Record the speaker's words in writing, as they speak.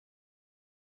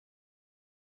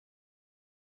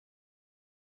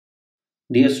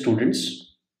Dear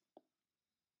students,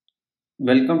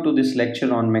 welcome to this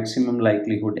lecture on maximum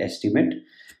likelihood estimate,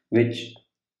 which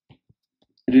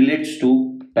relates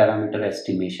to parameter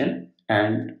estimation.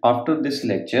 And after this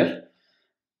lecture,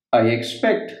 I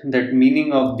expect that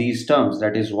meaning of these terms,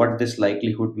 that is what this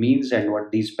likelihood means and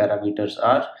what these parameters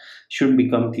are, should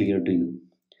become clear to you.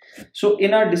 So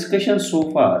in our discussion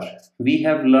so far, we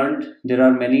have learned there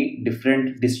are many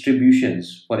different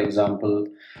distributions. For example,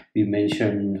 we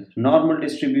mentioned normal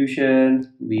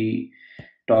distribution, we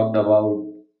talked about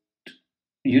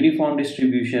uniform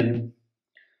distribution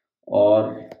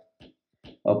or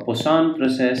a Poisson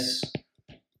process,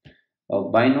 a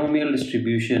binomial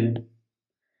distribution,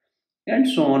 and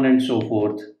so on and so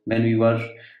forth when we were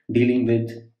dealing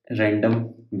with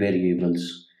random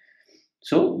variables.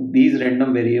 So these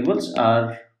random variables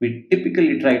are, we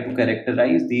typically try to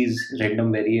characterize these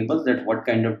random variables, that what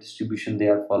kind of distribution they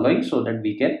are following, so that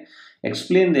we can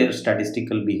explain their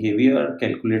statistical behavior,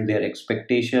 calculate their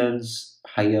expectations,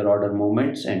 higher order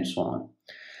moments, and so on.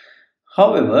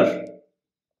 However,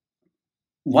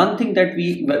 one thing that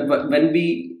when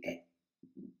we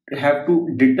have to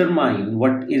determine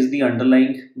what is the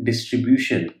underlying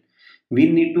distribution, we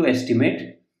need to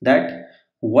estimate that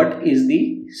what is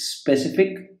the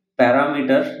specific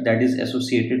parameter that is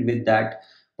associated with that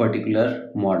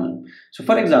particular model. So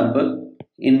for example,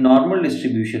 in normal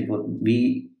distribution,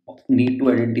 we need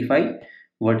to identify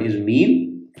what is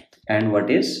mean and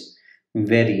what is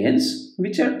variance,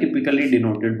 which are typically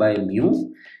denoted by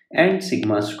mu and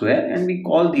sigma square, and we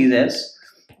call these as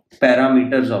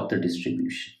parameters of the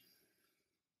distribution.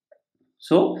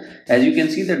 So as you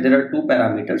can see that there are two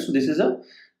parameters. So this is a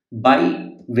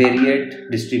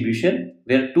bivariate distribution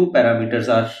where two parameters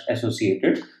are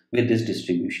associated with this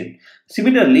distribution.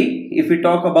 Similarly, if we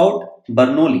talk about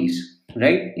Bernoulli's,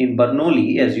 right? In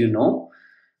Bernoulli, as you know,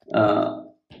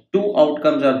 two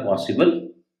outcomes are possible.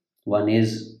 One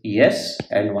is yes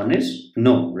and one is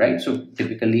no, right? So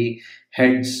typically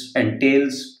heads and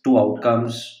tails, two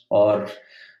outcomes, or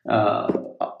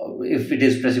if it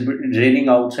is raining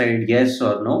outside, yes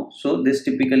or no. So this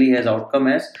typically has outcome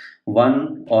as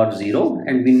 1 or 0,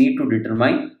 and we need to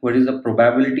determine what is the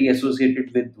probability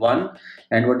associated with 1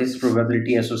 and what is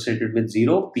probability associated with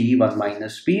 0, p, 1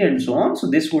 minus p, and so on. So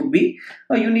this would be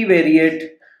a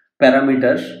univariate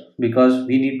parameter because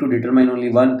we need to determine only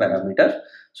one parameter.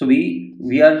 So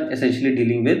we are essentially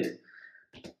dealing with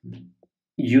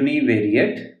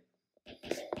univariate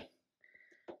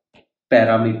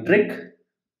parametric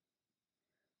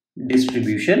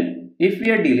distribution if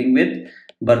we are dealing with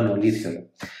Bernoulli theorem.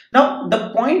 Now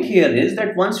the point here is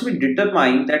that once we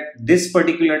determine that this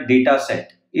particular data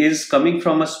set is coming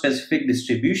from a specific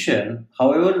distribution,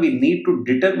 however, we need to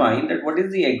determine that what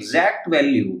is the exact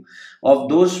value of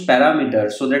those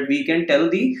parameters so that we can tell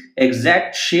the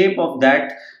exact shape of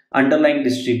that underlying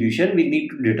distribution. We need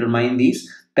to determine these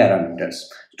parameters.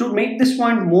 To make this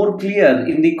point more clear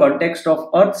in the context of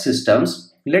Earth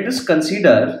systems, let us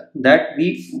consider that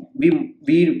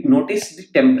we notice the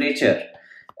temperature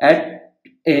at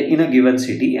in a given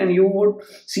city, and you would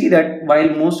see that while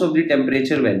most of the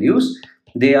temperature values,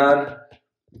 they are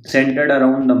centered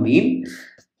around the mean,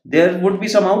 there would be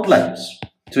some outliers.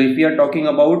 So if we are talking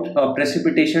about a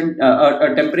precipitation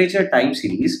a temperature time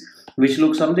series which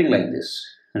looks something like this,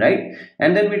 right?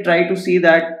 And then we try to see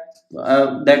that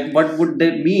that what would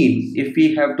they mean if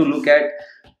we have to look at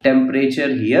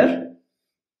temperature here,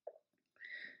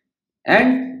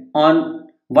 and on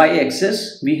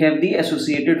y-axis we have the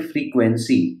associated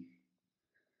frequency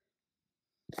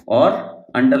or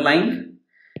underlying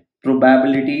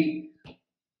probability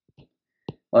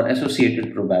or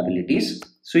associated probabilities.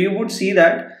 So you would see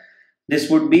that this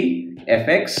would be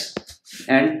fx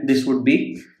and this would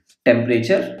be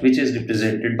temperature, which is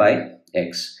represented by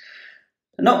x.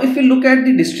 Now if we look at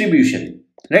the distribution,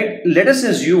 right, let us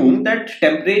assume that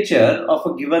temperature of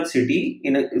a given city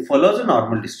follows a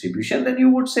normal distribution. Then you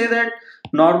would say that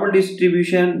normal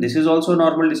distribution, this is also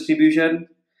normal distribution,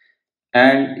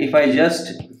 and if I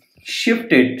just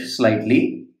shift it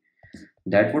slightly,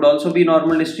 that would also be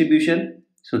normal distribution.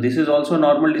 So this is also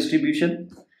normal distribution,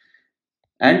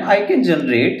 and I can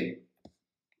generate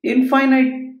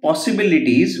infinite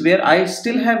possibilities where I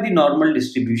still have the normal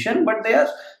distribution, but they are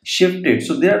shifted.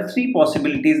 So there are three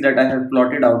possibilities that I have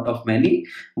plotted out of many,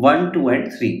 1, 2,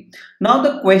 and 3. Now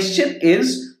the question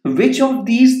is, which of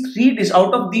these three,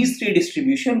 out of these three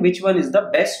distribution, which one is the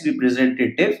best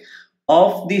representative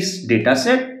of this data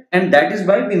set? And that is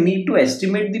why we need to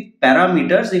estimate the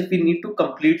parameters if we need to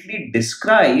completely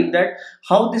describe that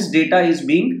how this data is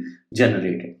being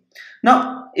generated.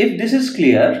 Now if this is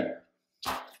clear,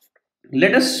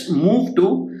 let us move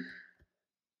to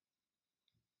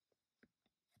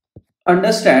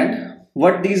understand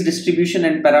what these distribution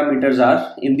and parameters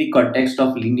are in the context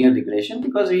of linear regression,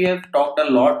 because we have talked a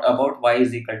lot about y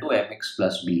is equal to mx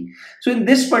plus b. So in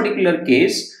this particular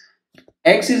case,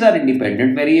 x is our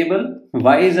independent variable,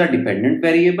 y is our dependent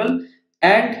variable,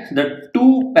 and the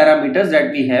two parameters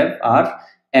that we have are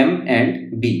m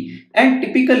and b. And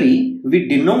typically we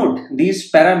denote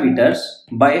these parameters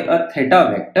by a theta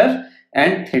vector,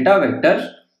 and theta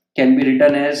vector can be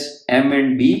written as m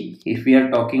and b if we are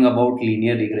talking about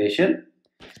linear regression.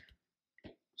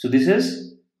 So this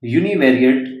is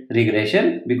univariate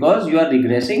regression because you are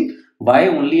regressing y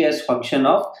only as function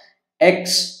of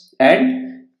x,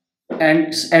 and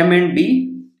m and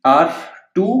b are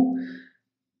two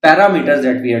parameters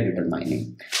that we are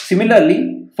determining.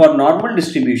 Similarly, for normal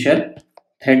distribution,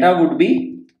 theta would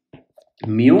be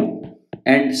mu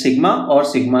and sigma or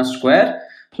sigma square.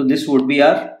 So this would be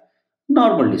our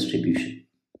normal distribution.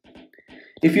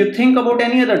 If you think about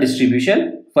any other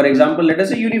distribution, for example, let us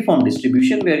say uniform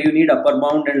distribution where you need upper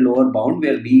bound and lower bound,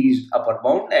 where b is upper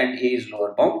bound and a is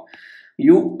lower bound,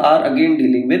 you are again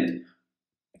dealing with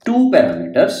two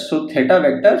parameters. So theta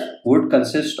vector would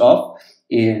consist of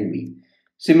a and b.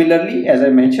 Similarly, as I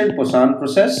mentioned, Poisson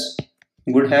process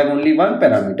would have only one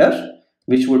parameter,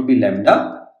 which would be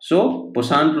lambda. So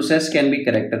Poisson process can be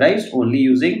characterized only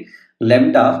using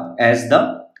lambda as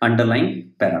the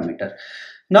underlying parameter.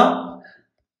 Now,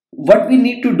 what we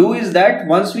need to do is that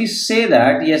once we say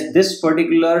that yes, this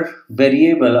particular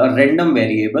variable, a random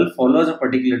variable, follows a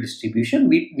particular distribution,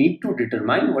 we need to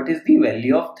determine what is the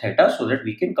value of theta so that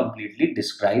we can completely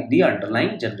describe the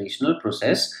underlying generational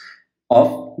process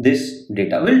of this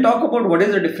data. We'll talk about what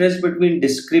is the difference between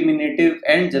discriminative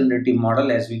and generative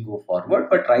model as we go forward,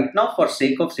 but right now, for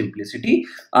sake of simplicity,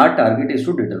 our target is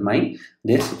to determine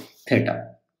this theta.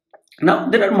 Now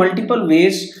there are multiple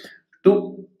ways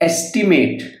to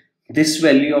estimate this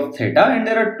value of theta, and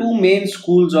there are two main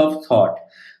schools of thought.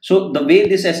 So the way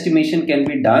this estimation can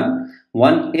be done,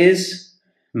 one is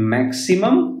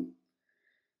maximum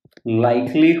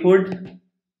likelihood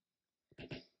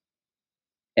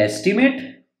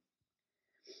estimate,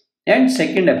 and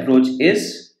second approach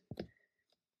is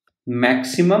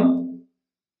maximum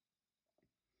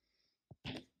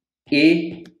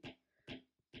a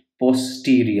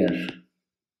posterior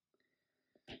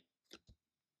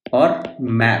or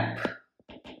MAP.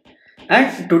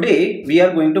 And today we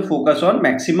are going to focus on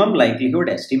maximum likelihood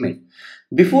estimate.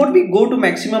 Before we go to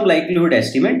maximum likelihood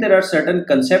estimate, there are certain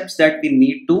concepts that we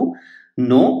need to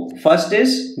know. First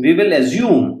is, we will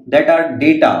assume that our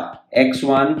data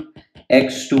x1,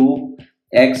 x2,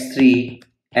 x3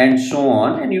 and so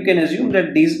on, and you can assume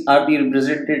that these are the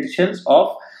representations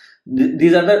of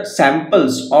these are the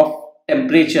samples of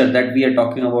temperature that we are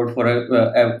talking about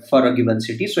for a given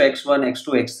city. So x1, x2,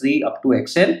 x3 up to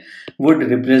xn would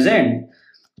represent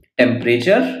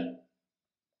temperature,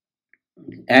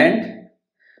 and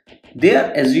they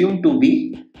are assumed to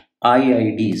be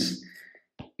IIDs,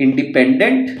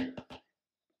 independent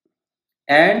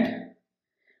and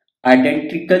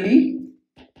identically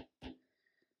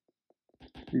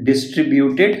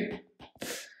distributed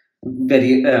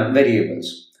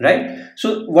variables, right?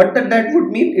 So what that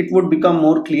would mean, it would become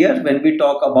more clear when we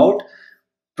talk about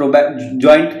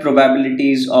joint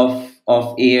probabilities of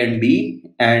A and B,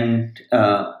 and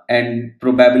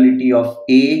probability of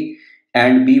A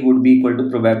and B would be equal to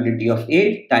probability of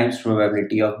A times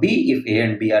probability of B if A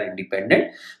and B are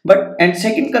independent. And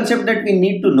second concept that we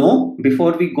need to know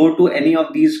before we go to any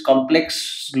of these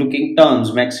complex looking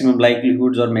terms, maximum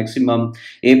likelihoods or maximum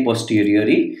a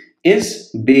posteriori,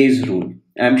 is Bayes' rule.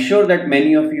 I'm sure that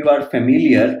many of you are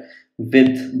familiar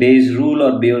with Bayes' rule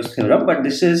or Bayes' theorem, but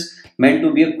this is meant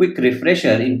to be a quick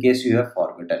refresher in case you have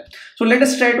forgotten. So let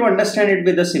us try to understand it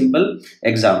with a simple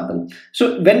example.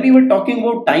 So when we were talking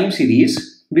about time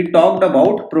series, we talked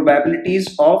about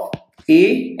probabilities of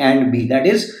A and B. That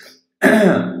is,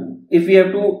 if we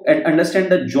have to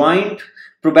understand the joint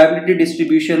probability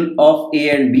distribution of A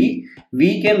and B,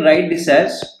 we can write this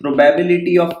as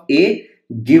probability of A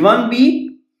given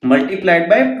B multiplied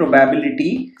by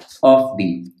probability of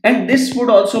B, and this would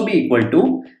also be equal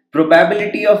to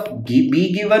probability of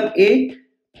B given A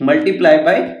multiplied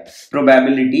by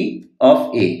probability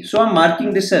of A. So I'm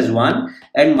marking this as 1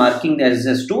 and marking this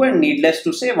as 2, and needless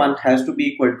to say 1 has to be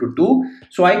equal to 2.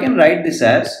 So I can write this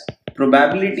as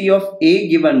probability of A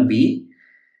given B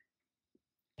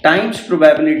times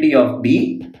probability of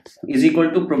B is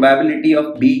equal to probability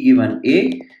of B given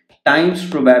A times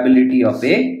probability of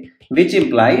A, which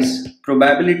implies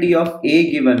probability of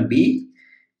A given B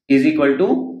is equal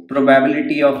to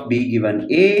probability of B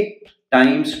given A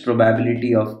times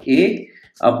probability of A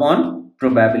upon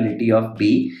probability of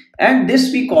B, and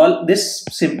this we call, this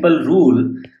simple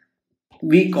rule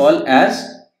we call as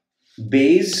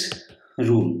Bayes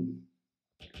rule.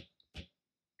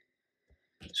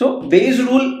 So Bayes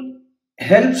rule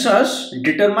helps us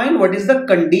determine what is the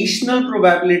conditional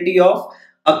probability of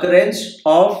occurrence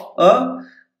of a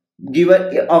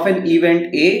given of an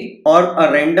event A or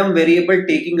a random variable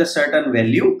taking a certain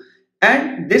value,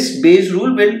 and this Bayes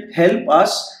rule will help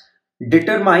us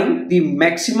determine the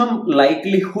maximum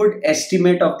likelihood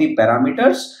estimate of the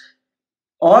parameters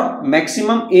or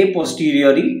maximum a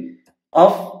posteriori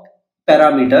of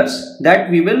parameters that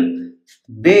we will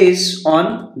base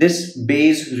on this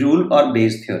Bayes rule or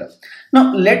Bayes theorem.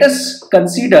 Now let us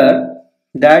consider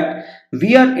that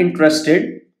we are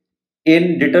interested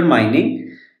in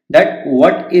determining that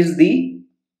what is the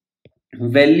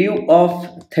value of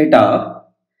theta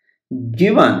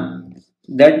given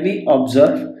that we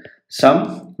observe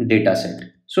some data set.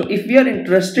 So if we are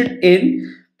interested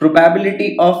in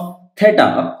probability of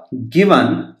theta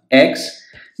given x,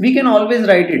 we can always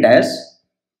write it as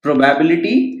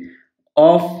probability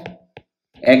of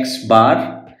x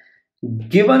bar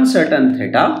given certain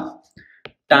theta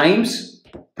times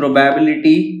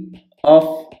probability of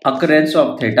occurrence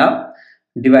of theta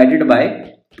divided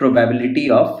by probability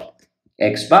of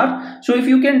x bar. So if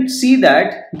you can see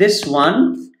that this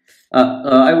one,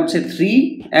 I would say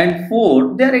 3 and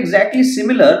 4, they are exactly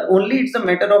similar, only it's a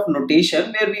matter of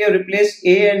notation where we have replaced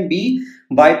a and b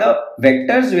by the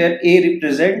vectors, where a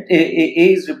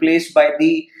is replaced by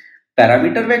the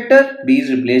parameter vector, b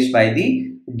is replaced by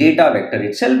the data vector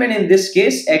itself, and in this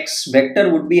case x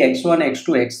vector would be x1,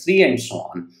 x2, x3 and so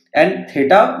on, and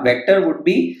theta vector would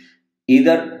be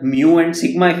either mu and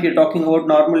sigma if you're talking about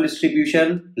normal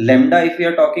distribution, lambda if we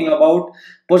are talking about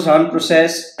Poisson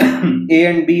process, a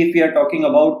and b if we are talking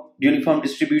about uniform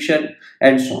distribution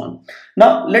and so on.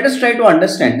 Now let us try to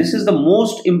understand, this is the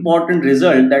most important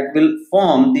result that will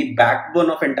form the backbone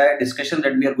of entire discussion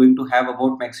that we are going to have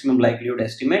about maximum likelihood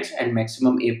estimates and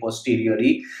maximum a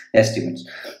posteriori estimates.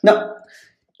 Now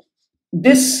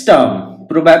this term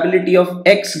probability of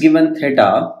x given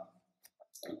theta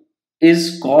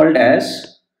is called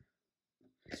as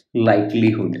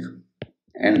likelihood,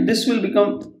 and this will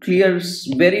become clear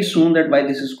very soon that why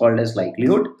this is called as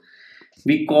likelihood.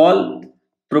 We call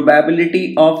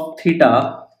probability of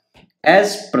theta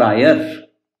as prior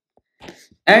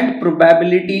and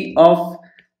probability of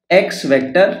x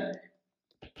vector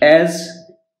as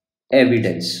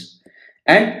evidence,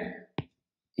 and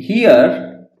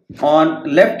here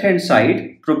on left hand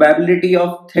side probability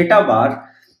of theta bar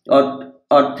or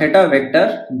theta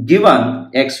vector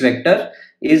given x vector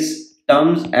is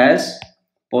terms as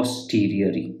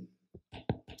posteriori.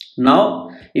 Now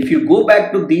if you go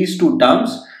back to these two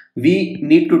terms, we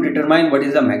need to determine what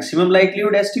is the maximum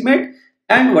likelihood estimate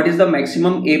and what is the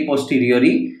maximum a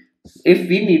posteriori, if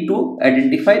we need to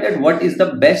identify that what is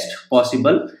the best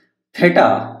possible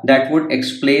theta that would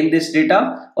explain this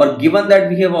data, or given that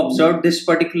we have observed this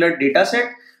particular data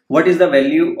set, what is the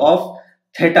value of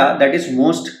theta that is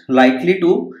most likely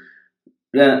to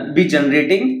be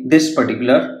generating this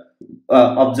particular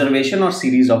observation or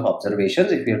series of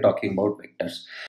observations if we are talking about vectors.